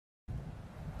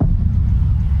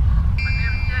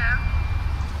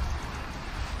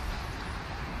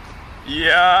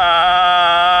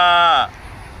Yeah!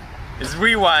 It's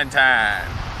rewind time.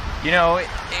 You know,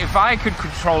 if I could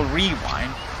control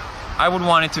rewind, I would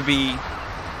want it to be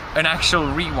an actual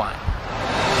rewind.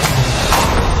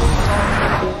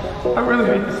 I really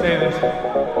hate to say this.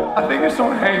 I think there's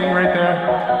someone hanging right there.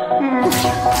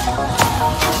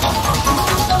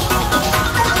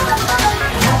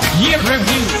 Year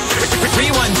review!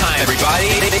 Rewind time, everybody!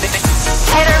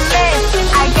 Hit or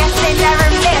miss, I guess they never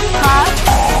miss, huh?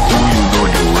 You know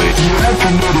the way. You have to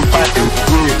know the fucking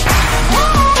shit.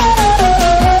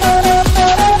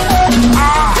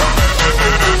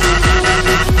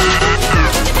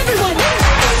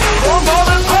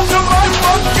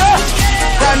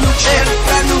 Brand new chair,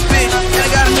 brand new bitch, and I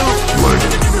got a new.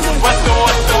 What's the?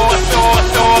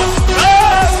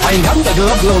 Anh gắm tại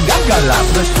club lô gắt gà lạp.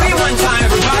 Rewind time,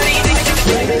 everybody!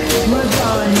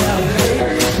 Lasagna,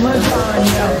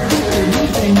 lasagna, you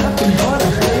say nothing but a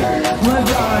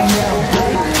lasagna,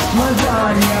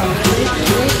 lasagna.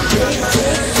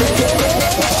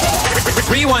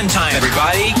 Rewind time,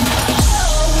 everybody!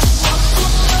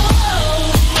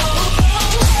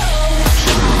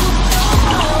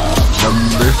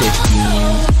 Number 15,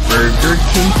 Burger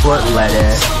King foot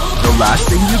lettuce. The last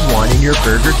thing you'd want in your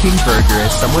Burger King burger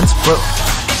is someone's foot.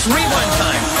 Rewind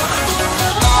time!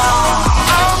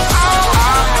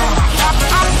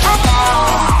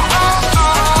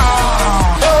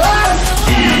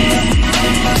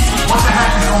 What the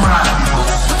heck is going on?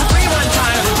 Rewind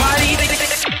time, everybody!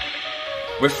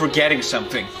 We're forgetting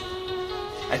something.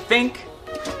 I think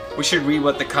we should read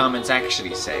what the comments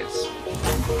actually says.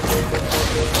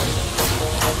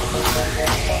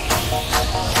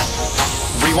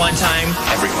 Rewind time,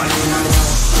 everyone.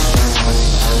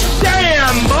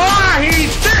 Damn, boy,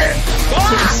 he's dead!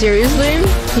 Seriously?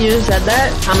 You just said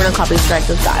that? I'm gonna copy strike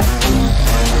this guy.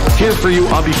 Here for you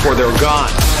all before they're gone.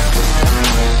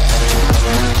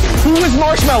 Who is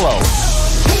Marshmallow?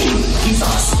 He's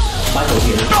us. Michael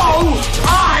here. No!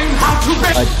 I'm how to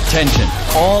bet! Attention,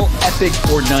 all epic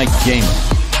Fortnite gamers.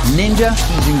 Ninja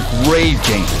is in grave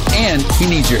danger, and he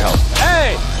needs your help.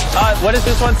 Hey! What does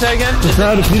this one say again? The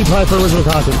crowd of Pewdiepie for original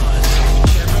content.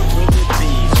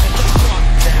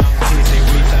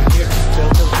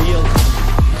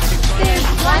 There's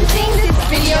one thing this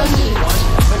video needs.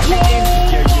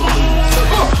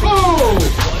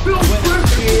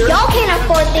 Y'all can't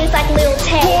afford things like Lil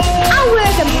Tay. I wear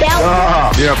the belt.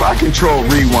 Yeah, if I control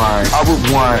rewind, I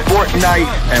would want Fortnite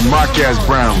and Marquez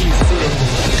Brown.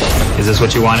 Is this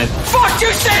what you wanted? Fuck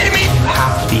you say to me!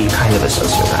 Have to be kind of a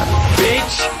sociopath.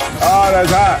 Bitch! Oh, that's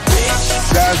hot.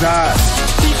 That's hot.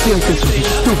 You think this is a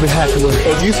stupid hacker?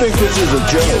 Oh, you think this is a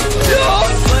joke?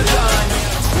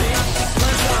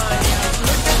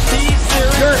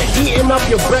 You're eating up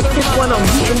your breakfast when I'm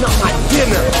eating up my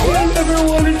dinner. I never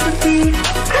wanted to be.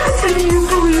 Can you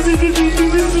believe it? Did you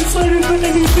do this excited for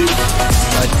anything?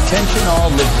 Attention all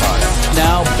libtards.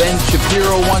 Now Ben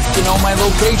Shapiro wants to know my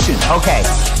location. Okay,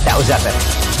 that was epic.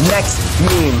 Next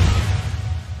meme.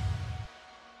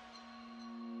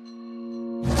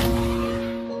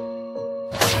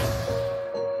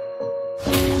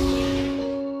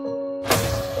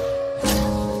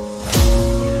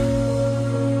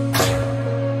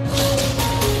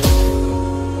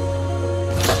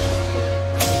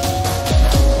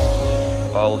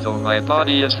 Although my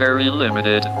body is very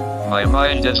limited, my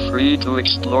mind is free to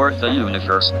explore the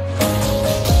universe.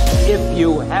 If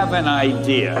you have an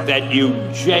idea that you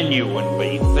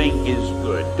genuinely think is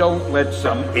good, don't let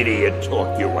some idiot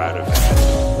talk you out of it.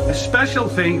 A special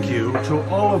thank you to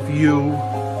all of you,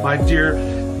 my dear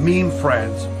meme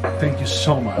friends. Thank you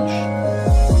so much.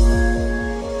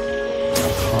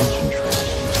 Concentrate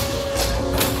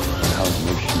on how it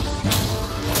makes you feel,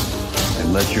 and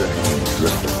let your hand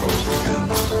drift across the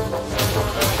canvas.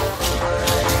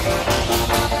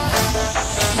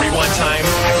 Rewind time,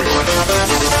 everyone.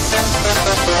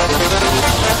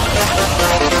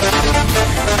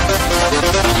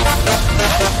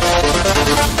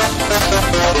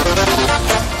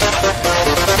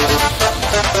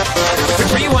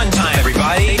 Rewind time,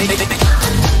 everybody.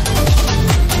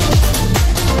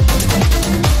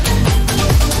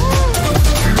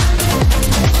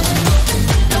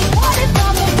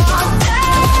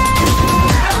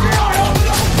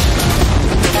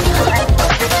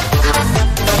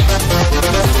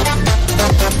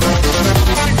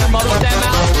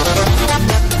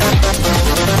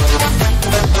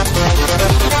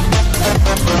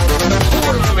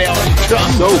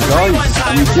 So guys,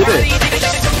 you did it.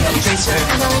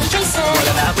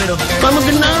 I'm a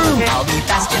gnome. I'll be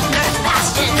faster,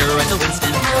 faster. You're a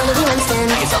Winston. Winston.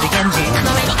 I guess I'll be Genji.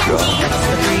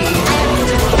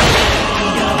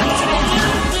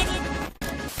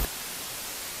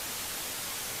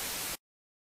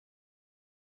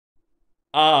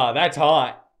 Ah, that's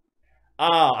hot.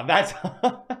 Ah, that's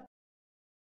hot.